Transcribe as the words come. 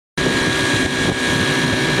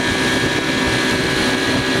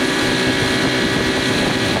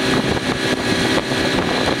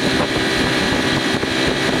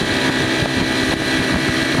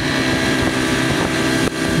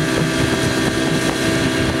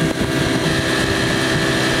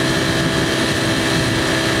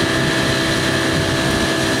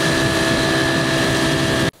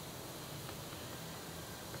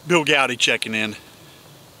Bill Goudy checking in.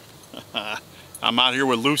 I'm out here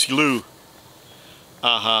with Lucy Lou.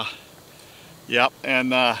 Yep,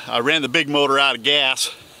 and I ran the big motor out of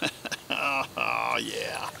gas. Oh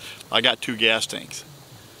yeah, I got 2 gas tanks.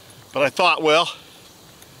 But I thought, well,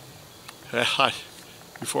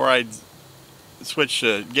 before I switch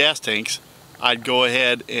gas tanks, I'd go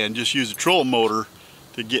ahead and just use a trolling motor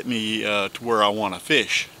to get me to where I want to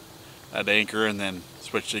fish. I'd anchor and then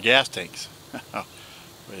switch to gas tanks.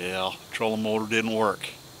 Well, trolling motor didn't work.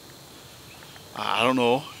 I don't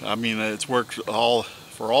know. I mean, it's worked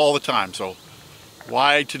for all the time. So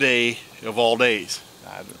why today of all days?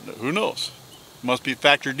 Who knows? Must be a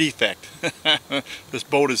factory defect. This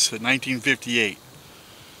boat is 1958.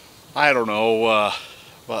 I don't know.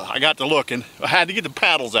 Well, I got to looking. I had to get the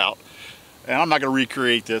paddles out. And I'm not going to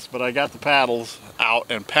recreate this, but I got the paddles out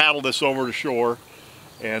and paddled this over the shore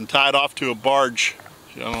and tied off to a barge.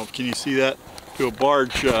 I don't know, can you see that? To a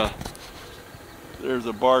barge. There's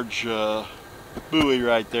a barge buoy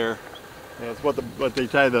right there. That's what they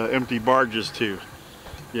tie the empty barges to.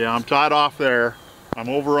 Yeah, I'm tied off there. I'm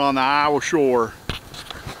over on the Iowa shore.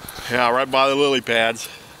 Yeah, right by the lily pads.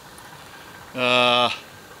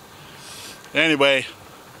 Anyway,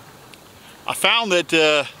 I found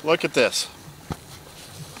that, look at this.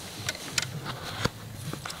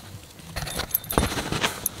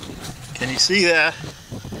 Can you see that?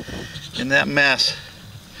 In that mess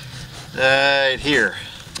right here.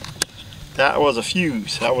 That was a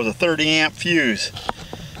fuse. That was a 30 amp fuse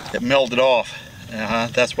that melted off.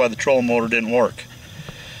 That's why the trolling motor didn't work.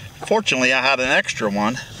 Fortunately, I had an extra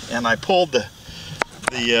one, and I pulled the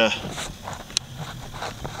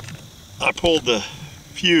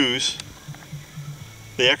fuse,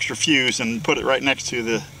 the extra fuse, and put it right next to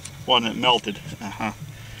the one that melted.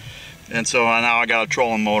 And so now I got a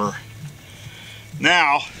trolling motor.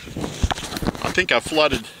 Now, I think I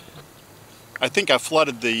flooded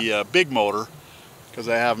the big motor because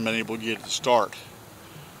I haven't been able to get it to start.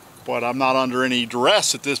 But I'm not under any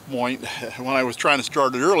duress at this point. When I was trying to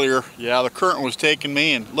start it earlier, yeah, the current was taking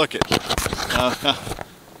me, and look it.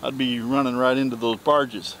 I'd be running right into those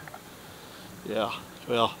barges. Yeah,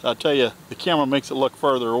 well, I'll tell you, the camera makes it look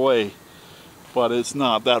further away, but it's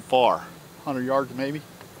not that far. 100 yards maybe.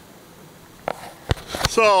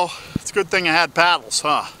 So, it's a good thing I had paddles,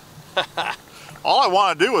 huh? All I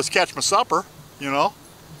want to do was catch my supper, you know.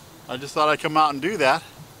 I just thought I'd come out and do that,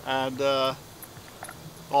 and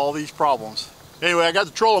all these problems. Anyway, I got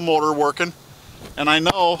the trolling motor working, and I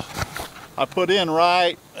know I put in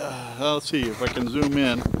right, let's see if I can zoom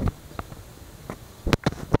in.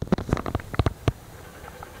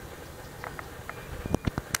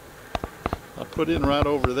 I put in right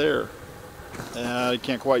over there. I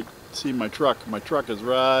can't quite see my truck. My truck is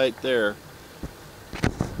right there.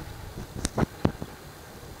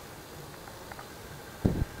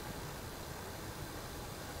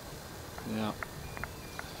 Yeah.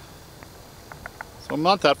 So I'm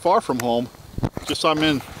not that far from home. Just I'm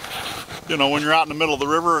in, you know, when you're out in the middle of the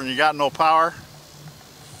river and you got no power.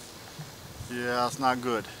 Yeah, it's not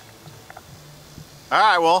good.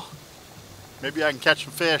 Alright, well, maybe I can catch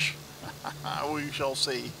some fish. We shall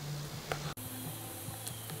see.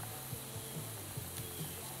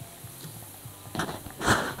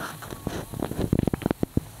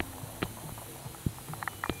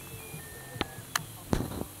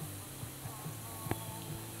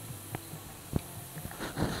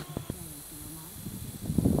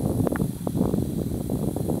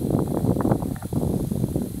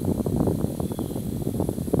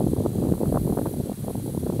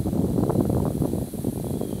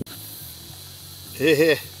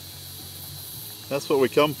 That's what we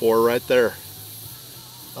come for right there.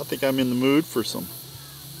 I think I'm in the mood for some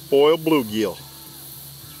boiled bluegill.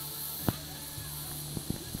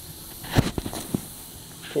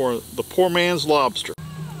 For the poor man's lobster.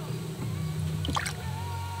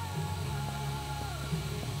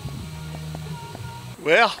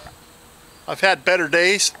 Well, I've had better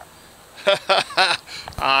days. I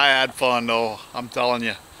had fun though, I'm telling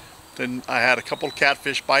you. Then I had a couple of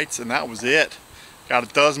catfish bites and that was it. Got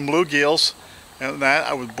a dozen bluegills, and that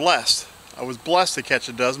I was blessed. I was blessed to catch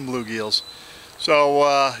a dozen bluegills. So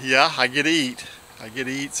yeah, I get to eat. I get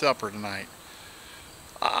to eat supper tonight.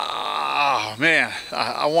 Man,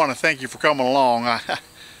 I want to thank you for coming along. I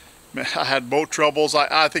had boat troubles.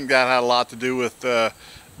 I think that had a lot to do with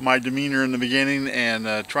my demeanor in the beginning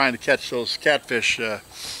and trying to catch those catfish. It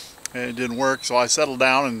didn't work, so I settled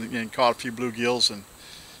down and caught a few bluegills, and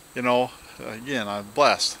you know, again, I'm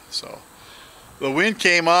blessed. So the wind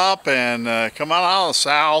came up and come out of the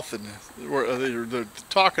south, and they're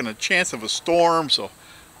talking a chance of a storm. So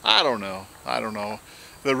I don't know.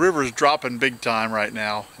 the river's dropping big time right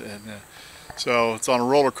now, and so it's on a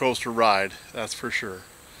roller coaster ride, that's for sure.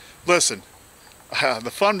 Listen,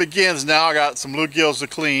 the fun begins now. I got some bluegills to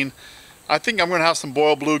clean. I think I'm going to have some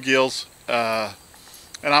boiled bluegills, and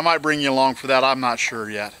I might bring you along for that. I'm not sure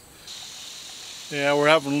yet. Yeah, we're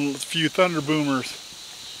having a few thunder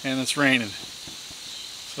boomers, and it's raining.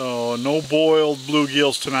 So no boiled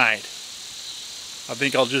bluegills tonight. I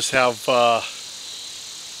think I'll just have, I'm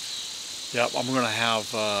going to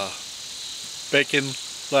have bacon,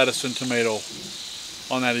 lettuce, and tomato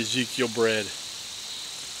on that Ezekiel bread.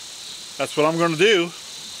 That's what I'm going to do.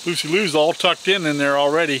 Lucy Lou's all tucked in there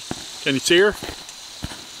already. Can you see her?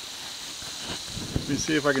 Let me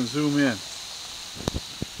see if I can zoom in.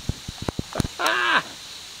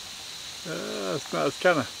 It's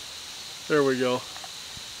kind of, there we go.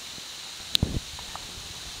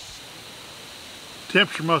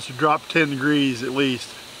 Temperature must have dropped 10 degrees at least,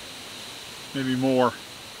 maybe more.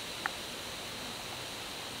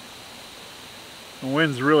 The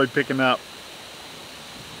wind's really picking up.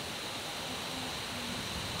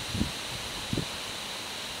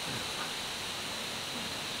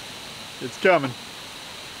 It's coming.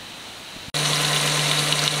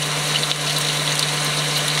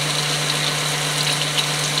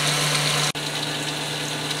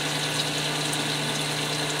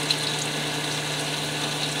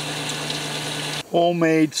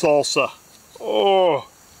 Homemade salsa. Oh,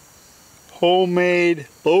 homemade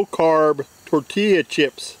low carb tortilla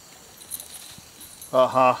chips.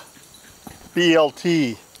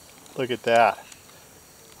 BLT. Look at that.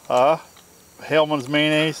 Hellman's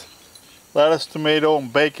mayonnaise, lettuce, tomato,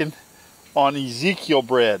 and bacon on Ezekiel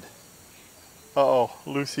bread. Uh-oh,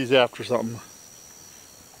 Lucy's after something.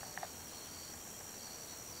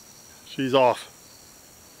 She's off.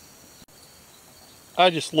 I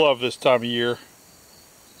just love this time of year.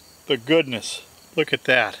 The goodness, look at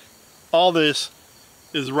that. All this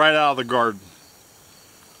is right out of the garden.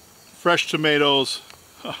 Fresh tomatoes,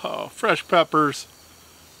 fresh peppers,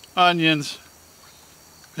 onions.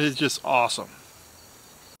 It's just awesome.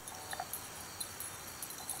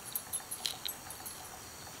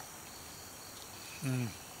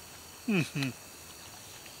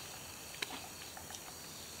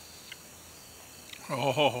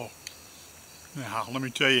 Oh, now let me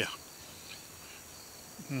tell you.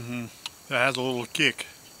 That has a little kick.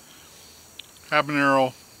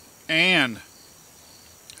 Habanero and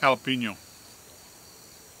jalapeno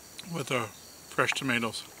with the fresh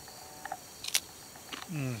tomatoes.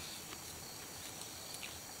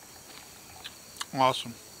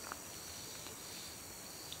 Awesome.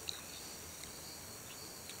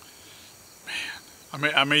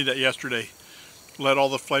 Man, I made that yesterday. Let all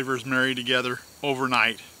the flavors marry together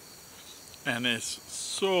overnight, and it's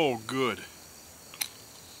so good.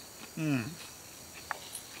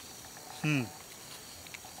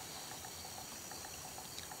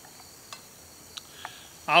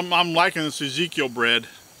 I'm liking this Ezekiel bread.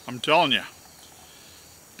 I'm telling you,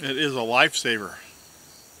 it is a lifesaver.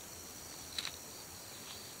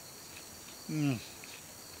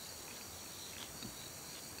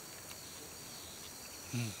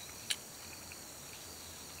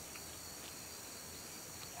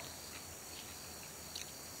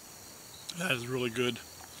 That is really good.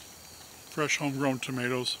 Fresh homegrown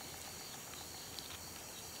tomatoes.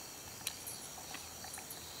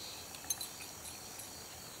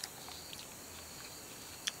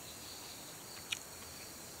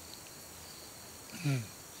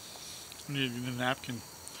 I need a napkin.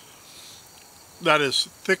 That is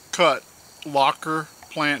thick cut locker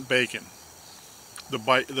plant bacon.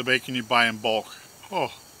 The bacon you buy in bulk.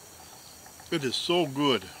 Oh, it is so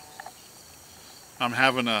good. I'm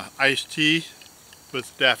having a iced tea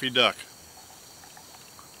with Daffy Duck.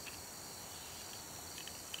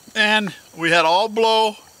 And we had all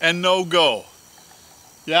blow and no go.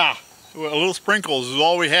 Yeah, a little sprinkles is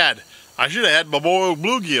all we had. I should have had my boiled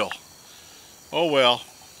bluegill. Oh well,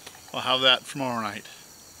 I'll have that tomorrow night.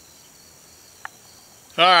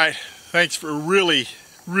 Alright, thanks for really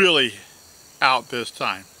out this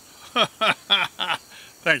time.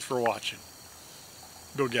 Thanks for watching.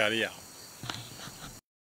 Go Goudy out.